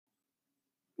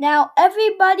Now,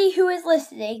 everybody who is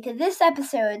listening to this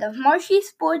episode of Marshy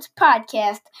Sports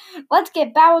Podcast, let's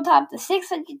get Battle Top to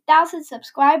 600,000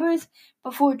 subscribers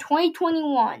before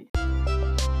 2021.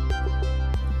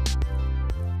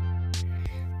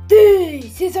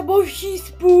 This is a Marshy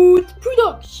Sports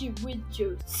production with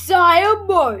Josiah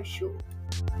Marshall.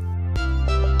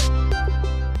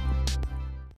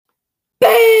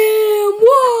 Bam!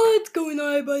 What's going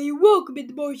on, everybody? Welcome to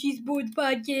the Marshy Sports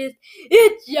Podcast.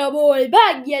 It's your boy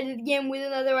back yet again with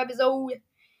another episode.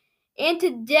 And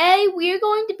today we're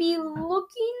going to be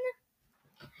looking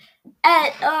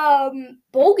at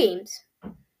bowl games.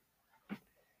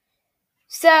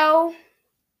 So,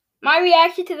 my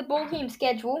reaction to the bowl game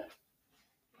schedule.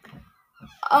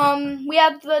 We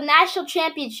have the national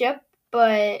championship,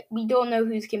 but we don't know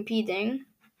who's competing.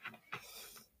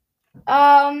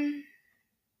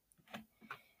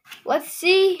 Let's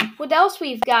see what else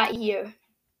we've got here.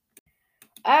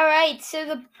 Alright, so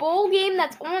the bowl game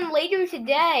that's on later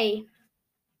today.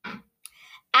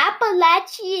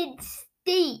 Appalachian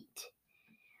State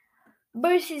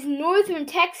versus Northern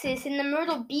Texas in the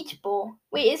Myrtle Beach Bowl.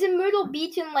 Wait, isn't Myrtle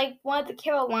Beach in like one of the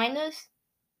Carolinas?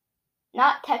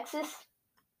 Not Texas?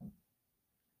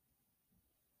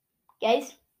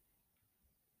 Guys?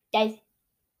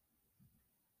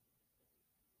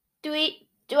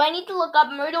 Do I need to look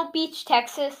up Myrtle Beach,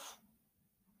 Texas?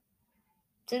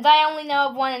 Since I only know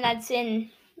of one and that's in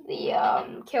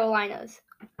the Carolinas.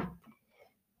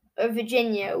 Or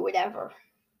Virginia or whatever.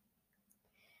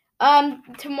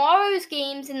 Tomorrow's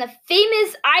game's in the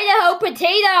famous Idaho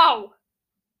Potato.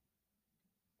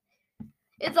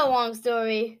 It's a long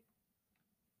story.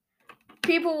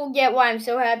 People will get why I'm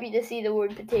so happy to see the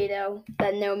word potato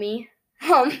that know me.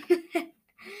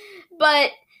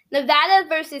 But Nevada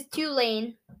versus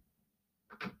Tulane.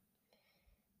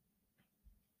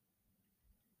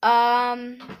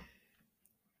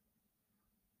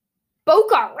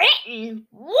 Boca Raton?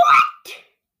 What?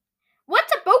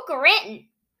 What's a Boca Raton?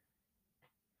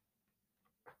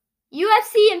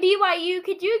 UFC and BYU,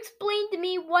 could you explain to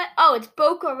me what? Oh, it's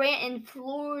Boca Raton,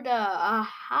 Florida.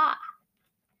 Aha.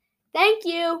 Thank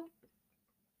you.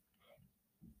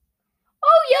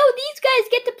 Oh, these guys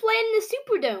get to play in the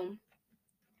Superdome.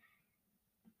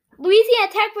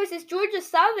 Louisiana Tech versus Georgia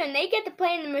Southern, they get to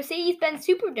play in the Mercedes-Benz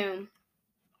Superdome.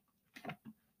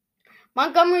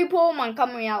 Montgomery Pool,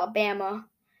 Montgomery, Alabama.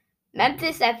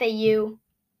 Memphis, FAU.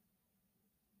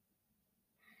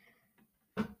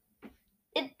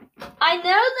 I know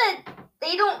that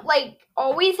they don't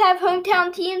always have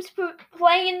hometown teams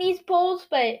playing in these polls,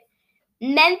 but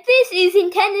Memphis is in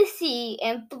Tennessee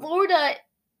and Florida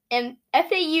and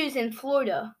FAU's in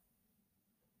Florida.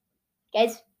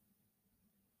 Guys,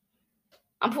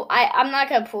 I'm not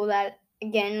gonna pull that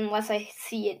again unless I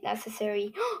see it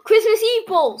necessary. Christmas Eve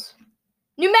bowls,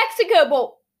 New Mexico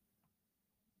Bowl.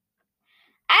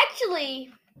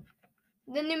 Actually,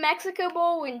 the New Mexico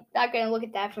Bowl, we're not gonna look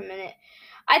at that for a minute.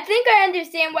 I think I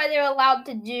understand why they're allowed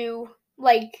to do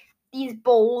these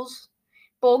bowl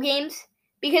games,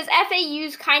 because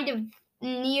FAU's kind of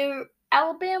near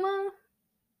Alabama,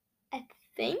 I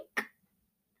think.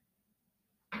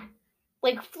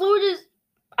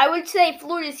 I would say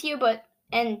Florida's here,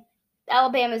 and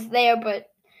Alabama's there, but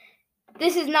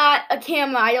this is not a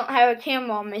camera. I don't have a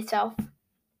camera on myself.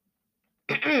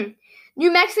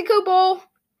 New Mexico Bowl?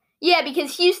 Yeah,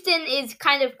 because Houston is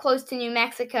kind of close to New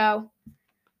Mexico,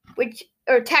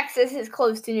 or Texas is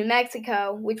close to New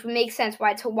Mexico, which would make sense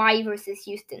why it's Hawaii versus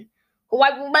Houston.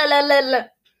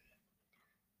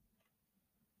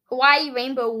 Hawaii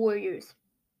Rainbow Warriors.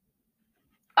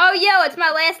 Oh, it's my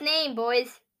last name,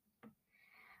 boys.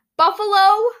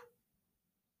 Buffalo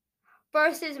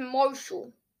versus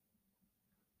Marshall.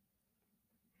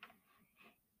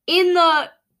 In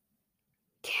the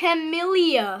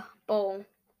Camellia Bowl.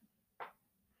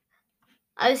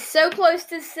 I was so close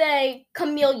to say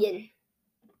chameleon.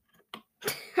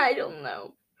 I don't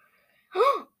know.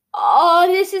 Oh,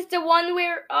 this is the one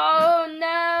where, oh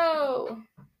no.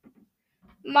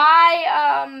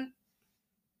 My,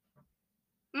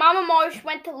 Mama Marsh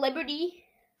went to Liberty.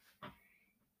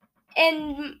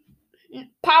 And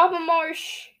Papa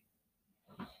Marsh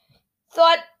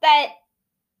thought that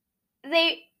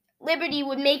Liberty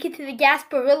would make it to the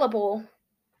Gasparilla Bowl.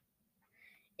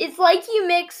 It's like you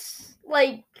mix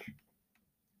a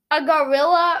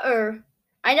gorilla, or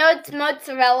I know it's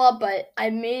mozzarella, but I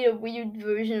made a weird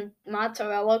version of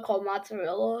mozzarella called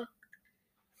mozzarella.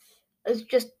 It's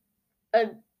just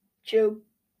a joke.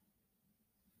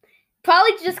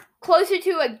 Probably just closer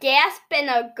to a gasp and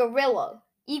a gorilla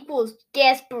equals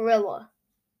Gasparilla.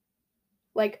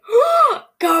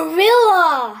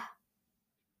 Gorilla!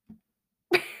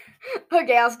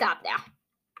 Okay, I'll stop now.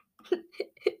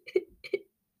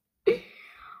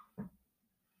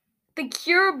 The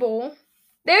Cure Bowl.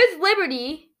 There's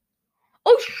Liberty.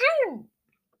 Oh, shoot!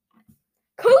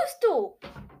 Coastal!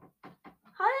 How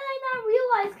did I not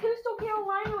realize Coastal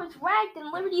Carolina was ranked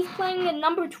and Liberty's playing at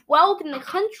number 12 in the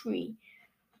country?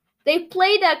 They've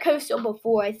played at Coastal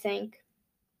before, I think.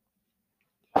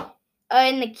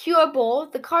 In the Cure Bowl,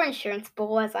 the Car Insurance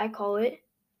Bowl, as I call it.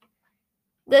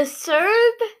 The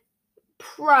Serve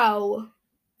Pro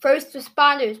First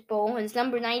Responders Bowl is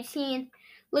number 19.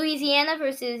 Louisiana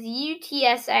versus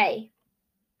UTSA.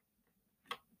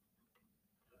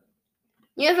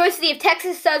 University of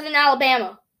Texas Southern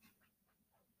Alabama.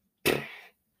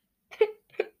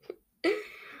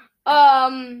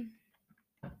 Are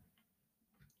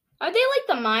they like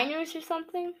the Miners or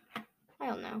something? I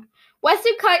don't know.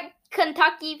 Western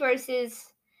Kentucky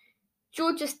versus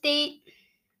Georgia State.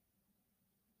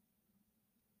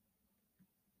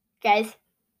 Guys,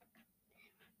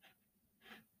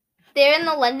 they're in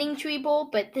the Lending Tree Bowl,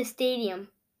 but the stadium.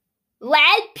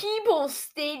 Lad People's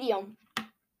Stadium.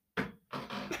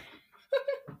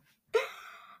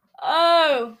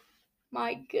 Oh,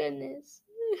 my goodness.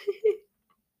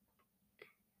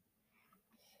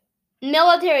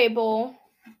 Military Bowl.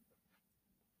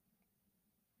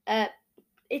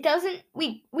 It doesn't.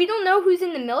 We don't know who's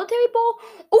in the Military Bowl.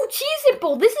 Oh, Cheez-It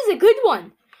Bowl. This is a good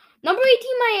one. Number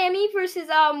 18 Miami versus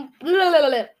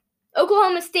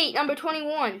Oklahoma State, number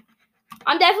 21.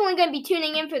 I'm definitely going to be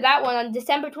tuning in for that one on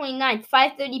December 29th,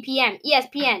 5:30 p.m.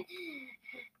 ESPN.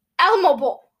 Alamo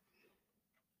Bowl.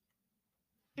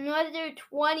 Another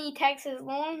 20 Texas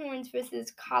Longhorns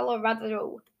versus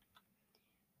Colorado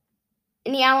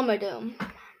in the Alamo Dome.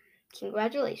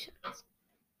 Congratulations.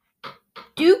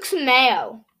 Duke's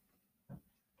Mayo.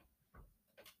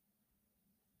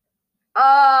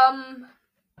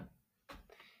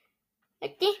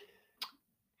 Okay.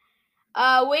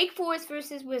 Wake Forest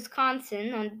versus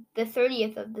Wisconsin on the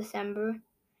 30th of December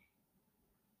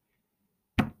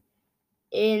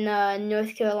in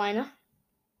North Carolina.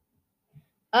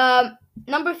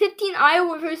 Number 15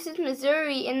 Iowa versus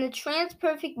Missouri in the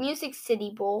TransPerfect Music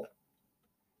City Bowl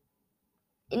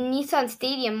in Nissan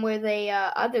Stadium where the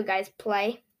other guys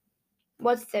play.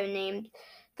 What's their name?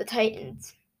 The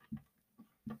Titans.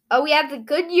 We have the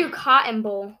Goodyear Cotton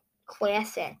Bowl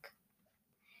Classic.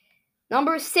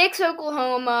 Number 6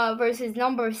 Oklahoma versus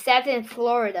number 7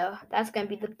 Florida. That's going to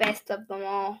be the best of them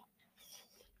all.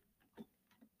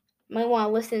 Might want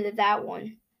to listen to that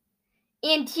one.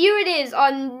 And here it is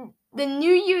on the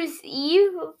New Year's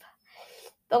Eve.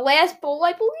 The last bowl,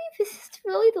 I believe. Is this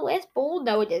really the last bowl?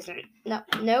 No, it isn't.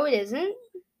 No, it isn't.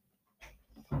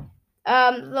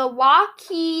 The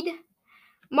Lockheed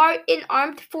Martin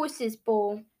Armed Forces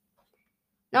Bowl.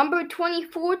 Number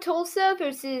 24, Tulsa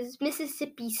versus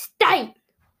Mississippi State.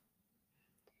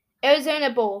 Arizona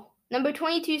Bowl. Number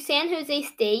 22, San Jose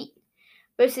State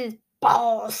versus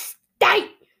Ball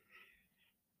State.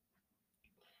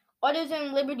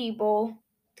 AutoZone Liberty Bowl.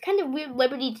 It's kind of weird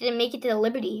Liberty didn't make it to the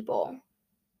Liberty Bowl.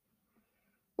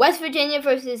 West Virginia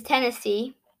versus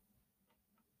Tennessee.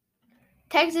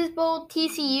 Texas Bowl,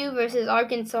 TCU versus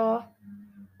Arkansas.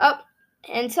 Oh,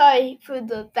 and sorry for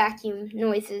the vacuum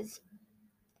noises.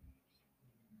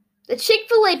 The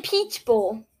Chick-fil-A Peach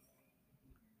Bowl.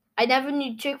 I never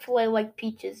knew Chick-fil-A liked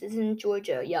peaches. It's in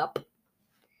Georgia, yup.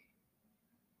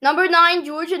 Number 9,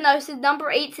 Georgia versus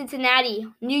number 8, Cincinnati.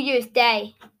 New Year's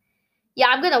Day. Yeah,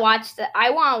 I'm going to watch that.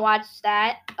 I want to watch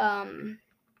that.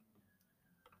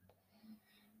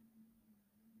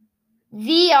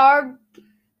 VR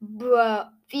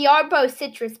Bo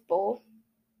Citrus Bowl.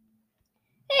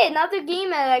 Hey, another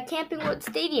game at Camping World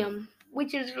Stadium,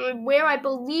 which is where I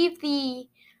believe the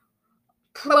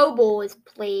Pro Bowl is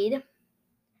played.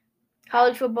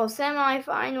 College football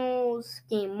semifinals,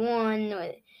 game 1,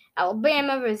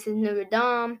 Alabama versus Notre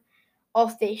Dame.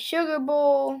 All-State Sugar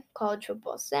Bowl, college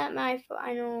football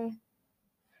semifinal.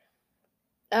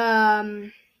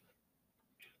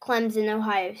 Clemson,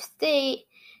 Ohio State.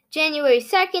 January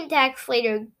 2nd, Tax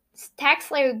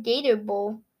Slayer Gator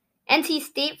Bowl. NC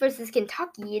State versus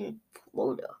Kentucky in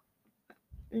Florida.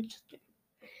 Interesting.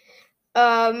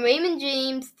 Raymond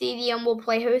James Stadium will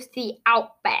play host to the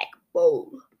Outback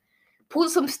Bowl. Put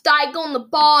some steak on the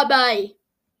barbie.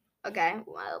 Okay,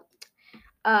 well.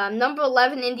 Number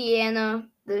 11, Indiana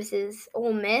versus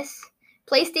Ole Miss.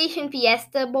 PlayStation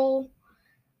Fiesta Bowl.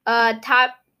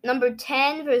 Top number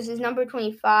 10 versus number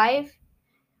 25.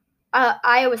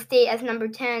 Iowa State as number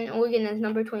 10. Oregon as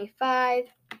number 25.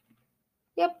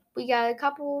 Yep, we got a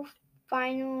couple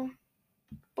final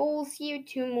bowls here.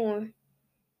 2 more.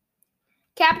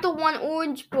 Capital One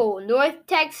Orange Bowl, North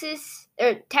Texas,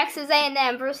 or Texas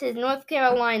A&M versus North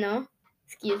Carolina.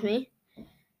 Excuse me.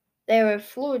 They were in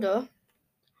Florida.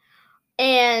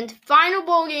 And final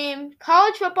bowl game,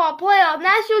 college football playoff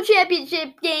national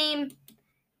championship game,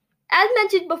 as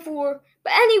mentioned before.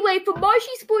 But anyway, from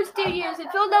Marshy Sports Studios in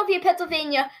Philadelphia,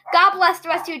 Pennsylvania, God bless the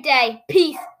rest of your day.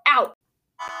 Peace out.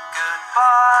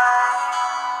 Goodbye.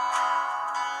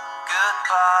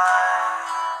 Goodbye.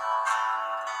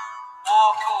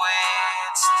 Walk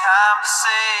away, it's time to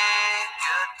say